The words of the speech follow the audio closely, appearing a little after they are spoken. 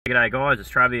G'day guys, it's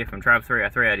Trav here from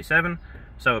Trav30387.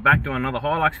 So we're back doing another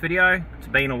Hilux video. It's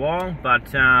been a while, but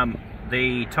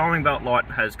the timing belt light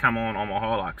has come on my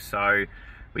Hilux. So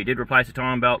we did replace the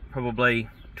timing belt probably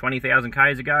 20,000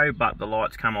 Ks ago, but the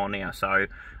light's come on now. So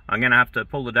I'm going to have to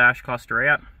pull the dash cluster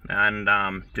out and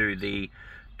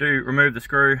remove the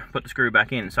screw, put the screw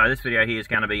back in. So this video here is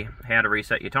going to be how to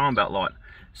reset your timing belt light.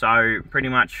 So pretty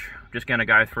much just going to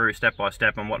go through step by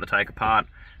step on what to take apart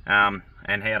and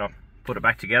how to put it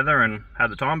back together and have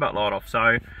the timing belt light off.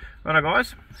 So righto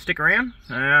guys, stick around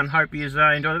and hope you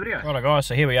enjoy the video. Righto guys,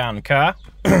 so here we are in the car.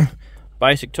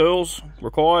 Basic tools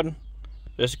required,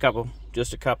 just a couple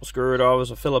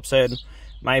screwdrivers, a Phillips head,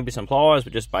 maybe some pliers,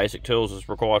 but just basic tools is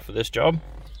required for this job.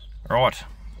 Right,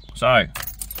 so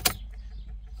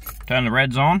turn the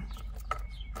reds on.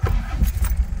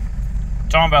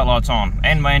 Timing belt light's on,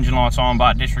 and my engine light's on,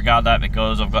 but disregard that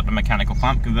because I've got the mechanical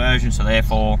pump conversion, so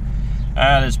therefore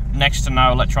there's next to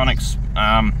no electronics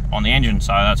on the engine,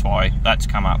 so that's why that's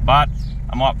come up. But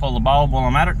I might pull the bulb while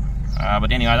I'm at it.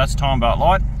 But anyway, that's the timing belt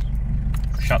light.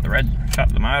 Shut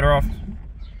the motor off.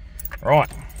 Right,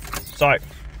 so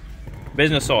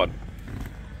business side.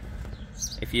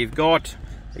 If you've got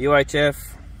a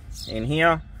UHF in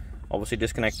here, obviously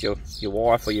disconnect your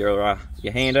wire for your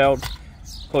handheld.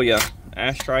 Pull your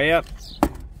ashtray out.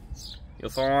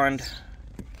 You'll find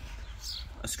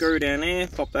a screw down there.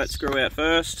 Pop that screw out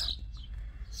first.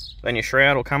 Then your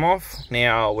shroud will come off.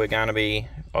 Now we're going to be,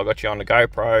 I got you on the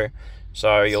GoPro,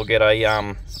 so you'll get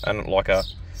a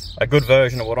good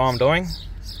version of what I'm doing.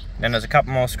 Then there's a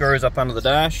couple more screws up under the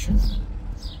dash.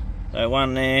 So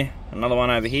one there, another one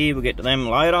over here. We'll get to them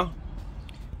later.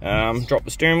 Drop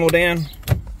the steering wheel down.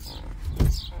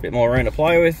 A bit more room to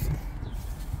play with.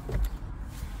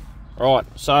 Right,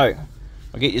 so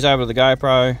I'll get you over to the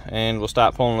GoPro and we'll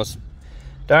start pulling this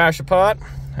dash apart,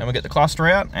 and we'll get the cluster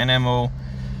out, and then we'll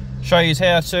show you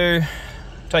how to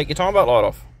take your timing belt light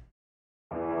off.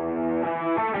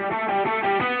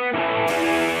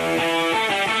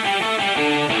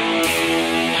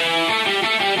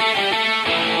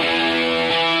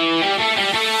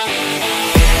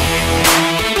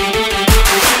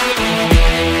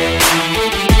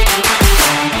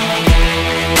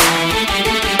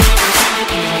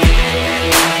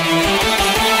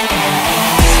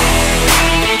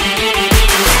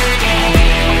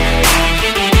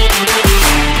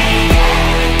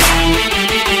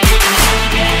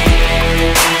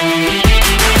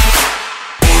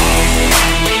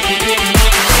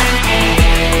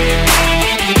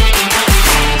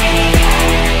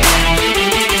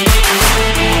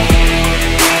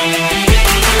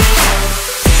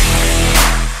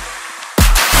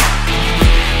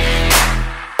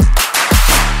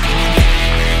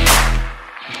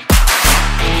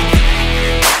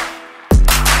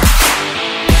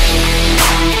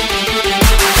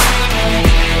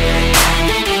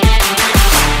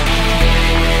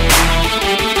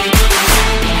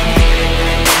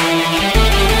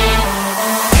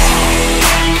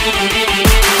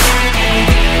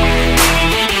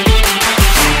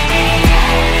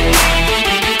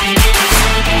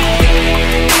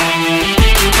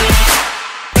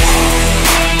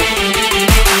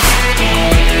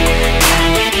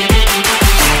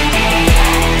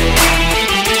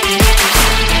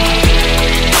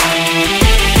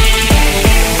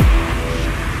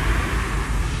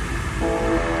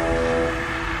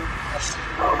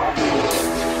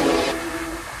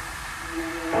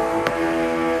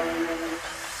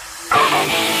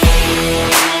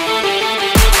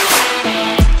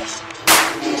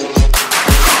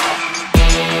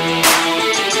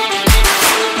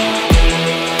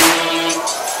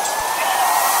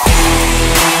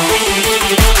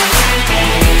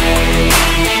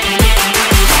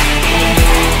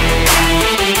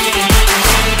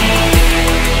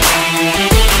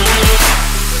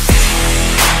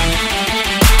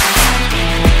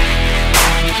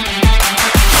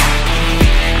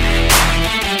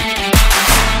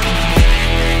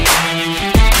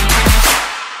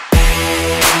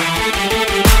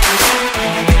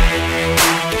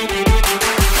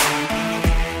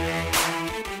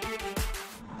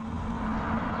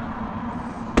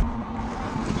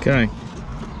 Okay,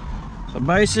 so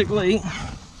basically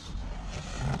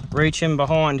reach in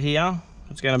behind here,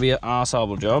 it's going to be an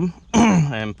arsehole job,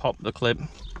 and pop the clip.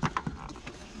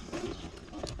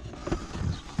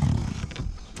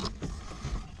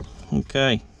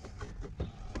 Okay,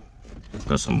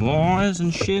 got some wires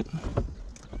and shit.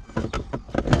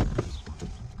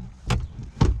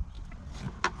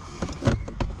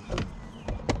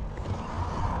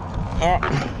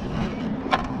 Alright,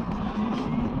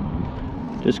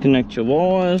 disconnect your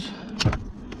wires.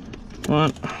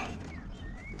 Right,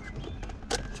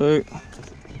 2,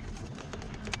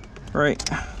 3.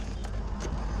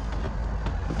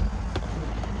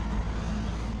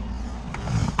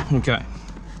 Okay.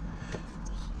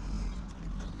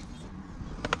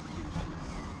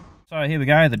 So here we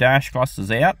go, the dash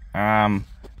cluster's out.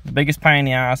 The biggest pain in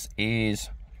the ass is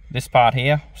this part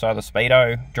here, so the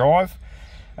speedo drive.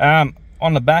 On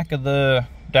the back of the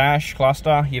dash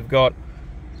cluster, you've got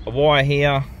a wire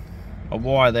here, a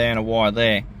wire there, and a wire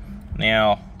there.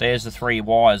 Now, there's the 3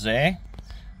 wires there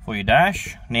for your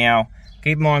dash. Now,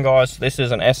 keep in mind, guys, this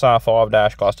is an SR5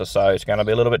 dash cluster, so it's going to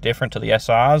be a little bit different to the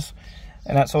SRs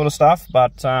and that sort of stuff.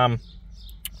 But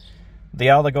the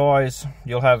other guys,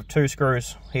 you'll have 2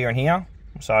 screws here and here,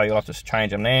 so you'll have to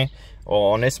change them there.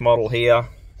 Or on this model here,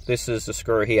 this is the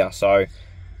screw here, so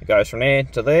it goes from there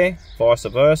to there, vice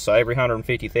versa. So every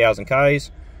 150,000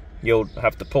 Ks, you'll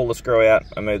have to pull the screw out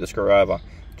and move the screw over,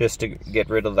 just to get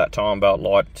rid of that time belt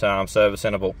light service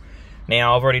interval.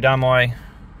 Now, I've already done my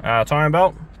time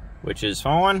belt, which is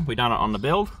fine. We've done it on the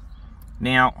build.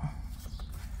 Now,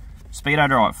 speedo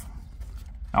drive.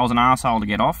 That was an arsehole to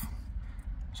get off.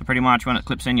 So pretty much when it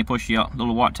clips in, you push your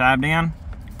little white tab down,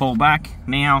 pull back.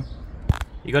 Now,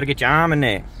 you got to get your arm in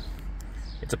there.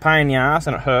 It's a pain in the ass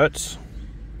and it hurts.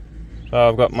 So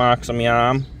I've got marks on my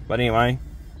arm, but anyway,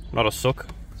 not a sook.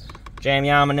 Jam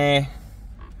your arm in there.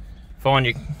 Find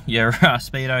your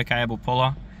speedo cable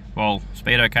puller. Well,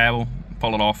 speedo cable,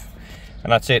 pull it off,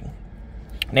 and that's it.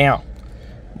 Now,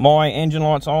 my engine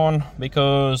light's on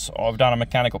because I've done a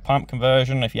mechanical pump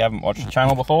conversion. If you haven't watched the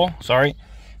channel before, sorry.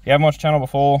 If you haven't watched the channel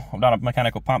before, I've done a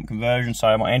mechanical pump conversion,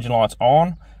 so my engine light's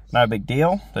on. No big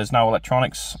deal. There's no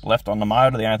electronics left on the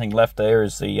motor. The only thing left there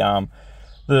is the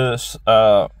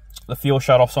fuel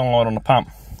shut-off solenoid on the pump.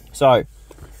 So,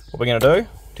 what we're going to do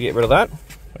to get rid of that,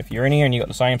 if you're in here and you've got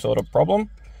the same sort of problem,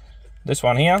 this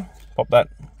one here, pop that,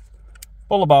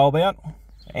 pull the bulb out,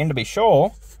 and to be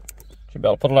sure, you should be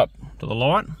able to put it up to the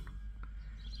light,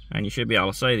 and you should be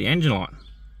able to see the engine light.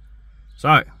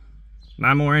 So,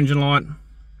 no more engine light,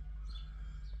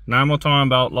 no more time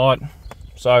belt light.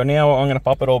 So now I'm going to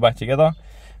pop it all back together.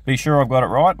 Be sure I've got it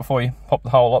right before you pop the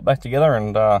whole lot back together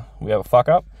and we have a fuck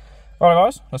up. Right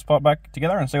guys, let's pop it back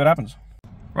together and see what happens.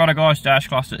 Righto guys, dash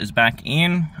cluster is back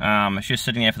in. It's just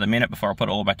sitting there for the minute before I put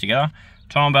it all back together.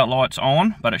 Time belt light's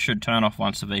on, but it should turn off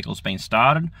once the vehicle's been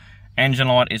started. Engine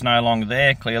light is no longer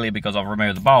there, clearly because I've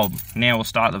removed the bulb. Now we'll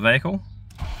start the vehicle.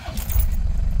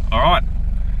 Alright,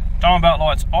 time belt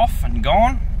light's off and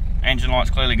gone. Engine light's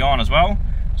clearly gone as well.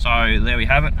 So there we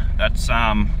have it. That's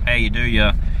how you do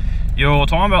your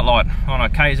time belt light on a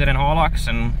KZN Hilux,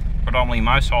 and predominantly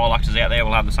most Hiluxes out there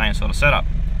will have the same sort of setup.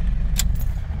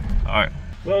 So,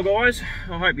 well guys,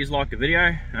 I hope you liked the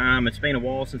video. It's been a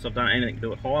while since I've done anything to do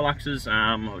with Hiluxes.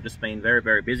 I've just been very,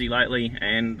 very busy lately,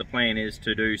 and the plan is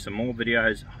to do some more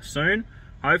videos soon,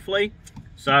 hopefully.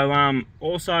 So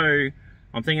also,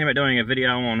 I'm thinking about doing a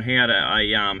video on how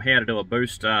to do a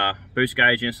boost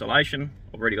gauge installation.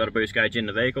 I've already got a boost gauge in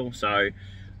the vehicle, so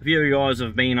a few of you guys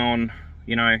have been on,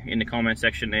 you know, in the comment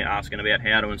section there asking about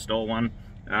how to install one.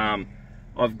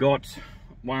 I've got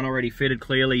one already fitted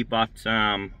clearly, but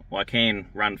I can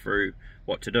run through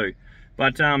what to do.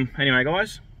 But anyway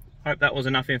guys, hope that was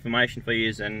enough information for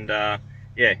you, and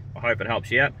yeah, I hope it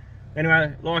helps you out.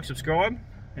 Anyway, like, subscribe,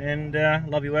 and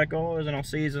love your work guys, and I'll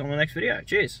see you on the next video.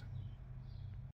 Cheers.